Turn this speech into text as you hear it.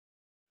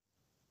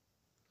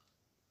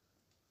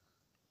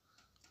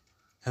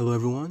Hello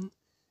everyone,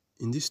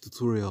 in this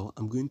tutorial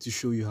I'm going to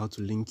show you how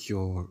to link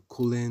your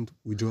Colend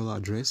withdrawal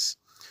address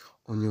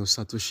on your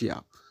Satoshi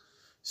app.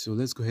 So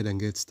let's go ahead and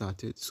get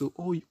started. So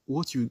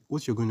what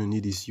you're going to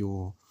need is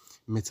your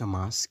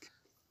Metamask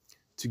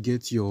to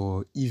get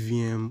your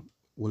EVM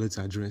wallet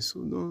address. So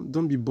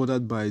don't be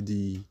bothered by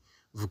the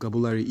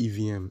vocabulary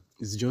EVM.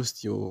 It's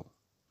just your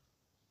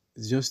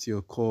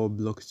core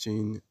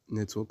blockchain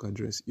network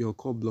address, your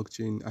core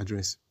blockchain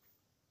address.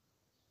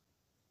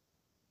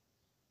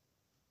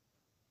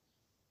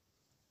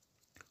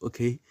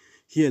 Okay,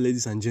 here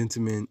ladies and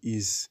gentlemen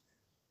is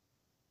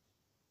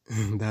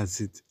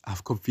that's it.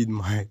 I've copied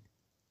my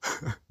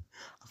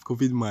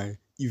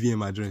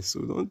EVM address.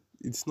 So don't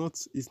it's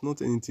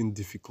not anything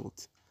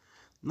difficult.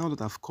 Now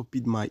that I've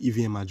copied my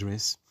EVM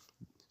address,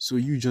 so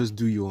you just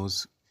do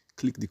yours.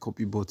 Click the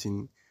copy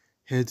button,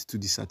 head to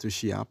the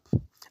Satoshi app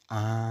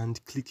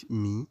and click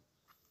me.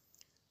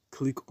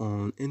 Click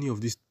on any of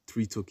these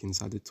three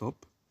tokens at the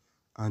top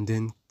and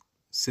then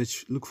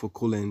look for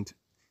Colend.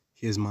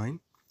 Here's mine.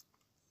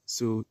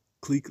 So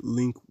click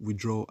link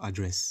withdrawal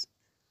address.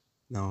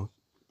 Now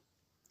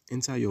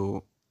enter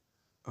your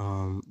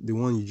the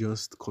one you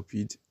just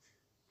copied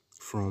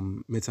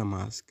from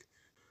Metamask.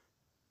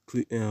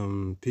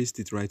 Paste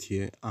it right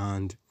here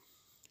and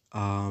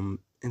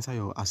enter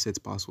your asset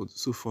password.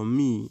 So for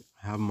me,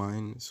 I have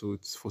mine. So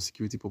it's for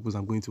security purpose.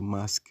 I'm going to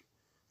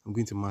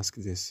mask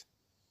this.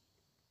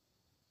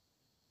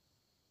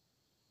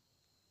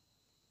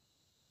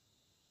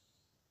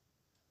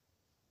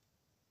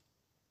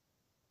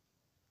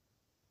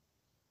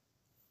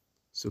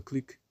 So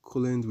click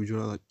Colend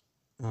withdrawal.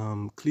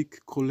 Click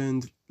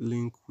Colend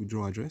link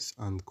withdrawal address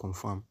and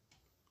confirm.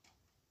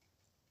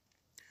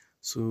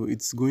 So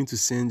it's going to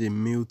send a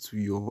mail to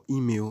your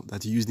email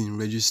that you used in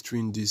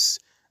registering this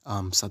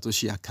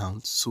Satoshi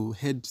account. So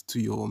head to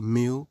your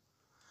mail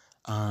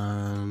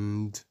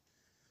and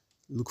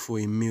look for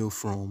a mail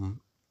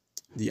from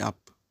the app.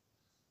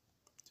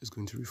 Just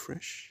going to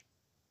refresh.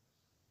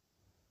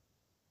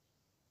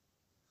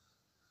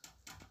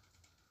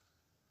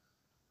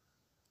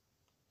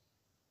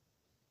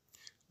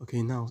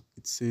 Okay, now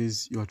it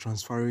says you are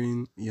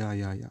transferring.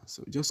 Yeah.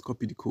 So just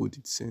copy the code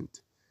it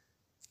sent.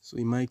 So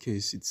in my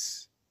case,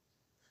 it's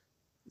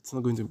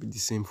not going to be the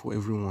same for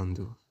everyone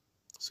though.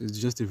 So it's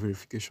just a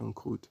verification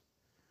code.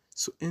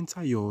 So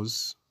enter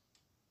yours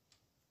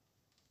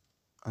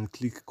and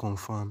click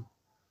confirm.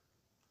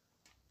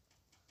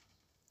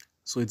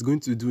 So it's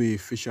going to do a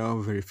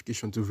facial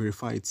verification to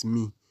verify it's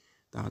me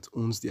that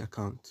owns the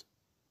account.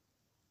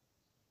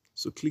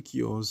 So click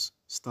yours,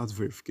 start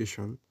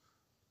verification.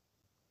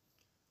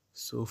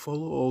 So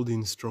follow all the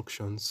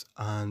instructions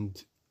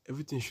and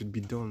everything should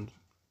be done.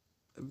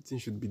 Everything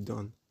should be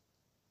done.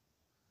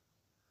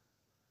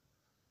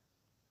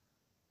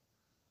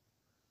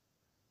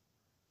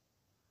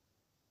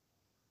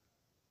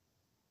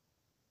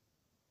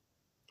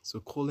 So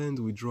Colend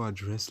withdraw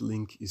address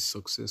link is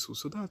successful.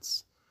 So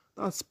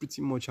that's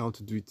pretty much how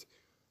to do it.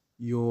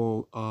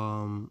 Your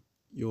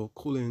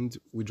Colend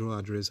withdrawal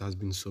address has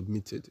been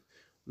submitted.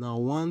 Now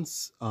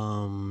once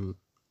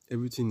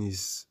everything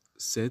is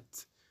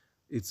set,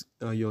 it's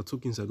your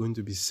tokens are going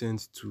to be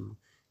sent to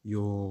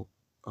your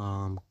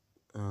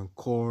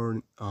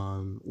core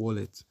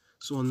wallet.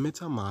 So on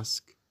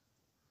Metamask,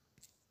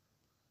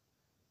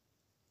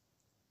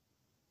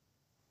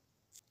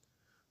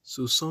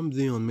 so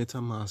someday on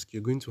Metamask,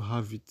 you're going to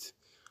have it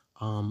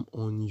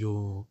on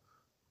your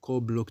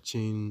core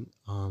blockchain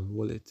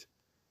wallet.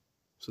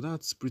 So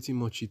that's pretty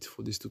much it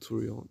for this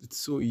tutorial. It's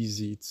so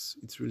easy.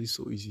 It's really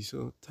so easy.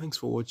 So thanks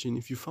for watching.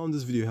 If you found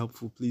this video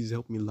helpful, please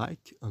help me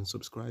like and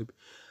subscribe.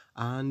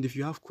 And if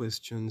you have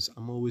questions,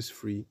 I'm always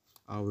free.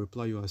 I'll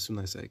reply you as soon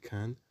as I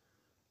can.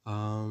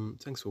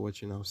 Thanks for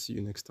watching. I'll see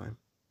you next time.